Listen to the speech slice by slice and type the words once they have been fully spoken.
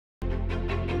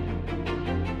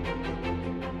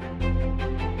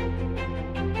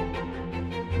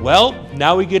Well,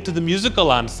 now we get to the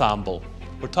musical ensemble.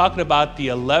 We're talking about the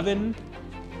 11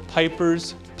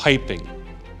 pipers piping.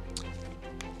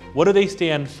 What do they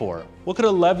stand for? What could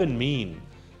 11 mean?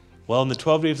 Well, in the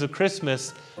 12 days of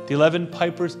Christmas, the 11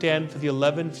 pipers stand for the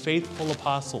 11 faithful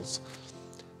apostles.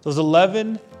 Those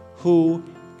 11 who,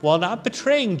 while not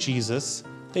betraying Jesus,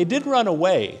 they did run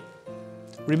away.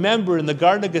 Remember, in the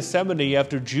Garden of Gethsemane,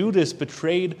 after Judas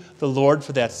betrayed the Lord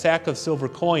for that sack of silver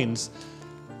coins,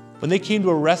 when they came to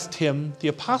arrest him, the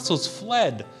apostles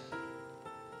fled.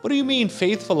 What do you mean,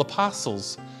 faithful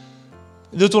apostles?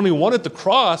 There's only one at the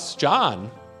cross, John,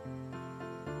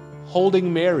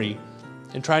 holding Mary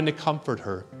and trying to comfort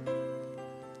her.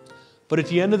 But at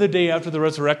the end of the day, after the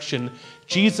resurrection,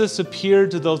 Jesus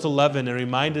appeared to those 11 and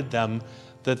reminded them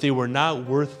that they were not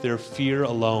worth their fear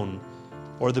alone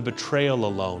or the betrayal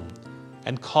alone,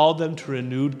 and called them to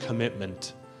renewed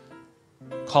commitment,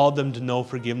 called them to know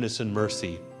forgiveness and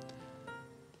mercy.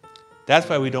 That's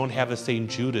why we don't have a St.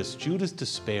 Judas. Judas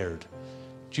despaired.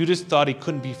 Judas thought he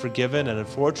couldn't be forgiven and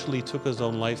unfortunately took his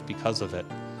own life because of it.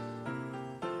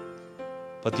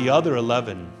 But the other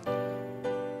 11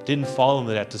 didn't fall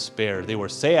into that despair. They were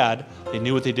sad. They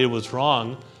knew what they did was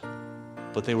wrong,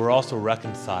 but they were also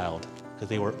reconciled because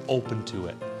they were open to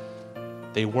it.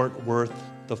 They weren't worth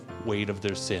the weight of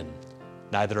their sin.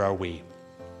 Neither are we.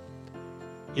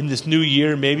 In this new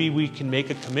year, maybe we can make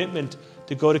a commitment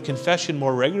to go to confession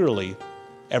more regularly,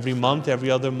 every month, every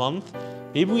other month.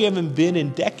 Maybe we haven't been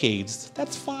in decades.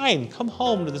 That's fine. Come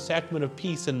home to the sacrament of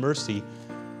peace and mercy.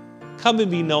 Come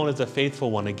and be known as a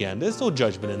faithful one again. There's no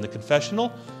judgment in the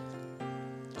confessional,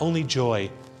 only joy.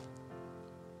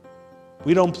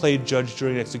 We don't play judge,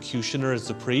 jury, and executioner as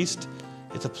the priest.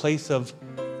 It's a place of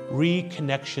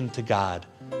reconnection to God.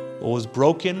 What was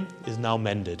broken is now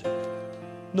mended.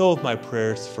 Know of my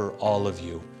prayers for all of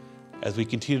you as we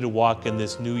continue to walk in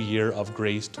this new year of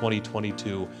grace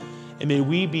 2022. And may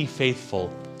we be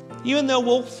faithful. Even though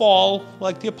we'll fall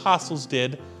like the apostles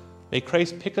did, may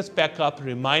Christ pick us back up and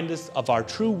remind us of our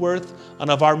true worth and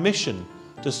of our mission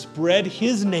to spread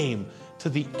His name to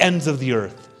the ends of the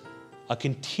earth. A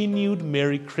continued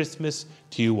Merry Christmas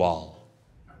to you all.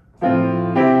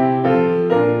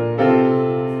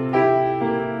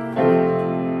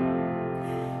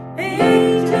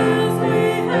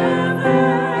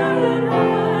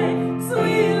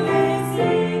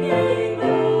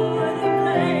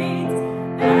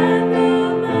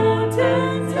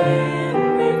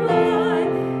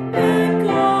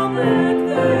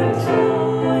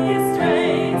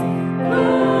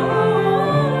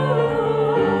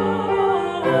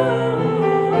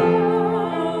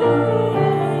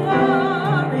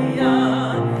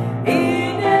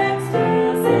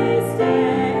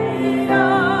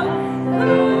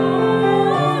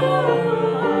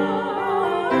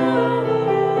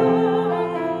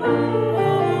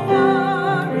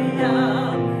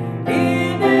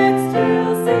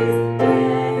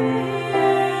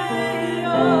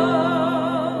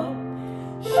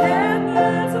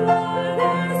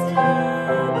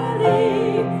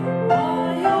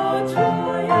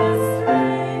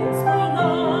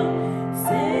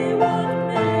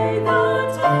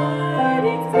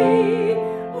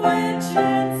 When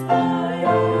chance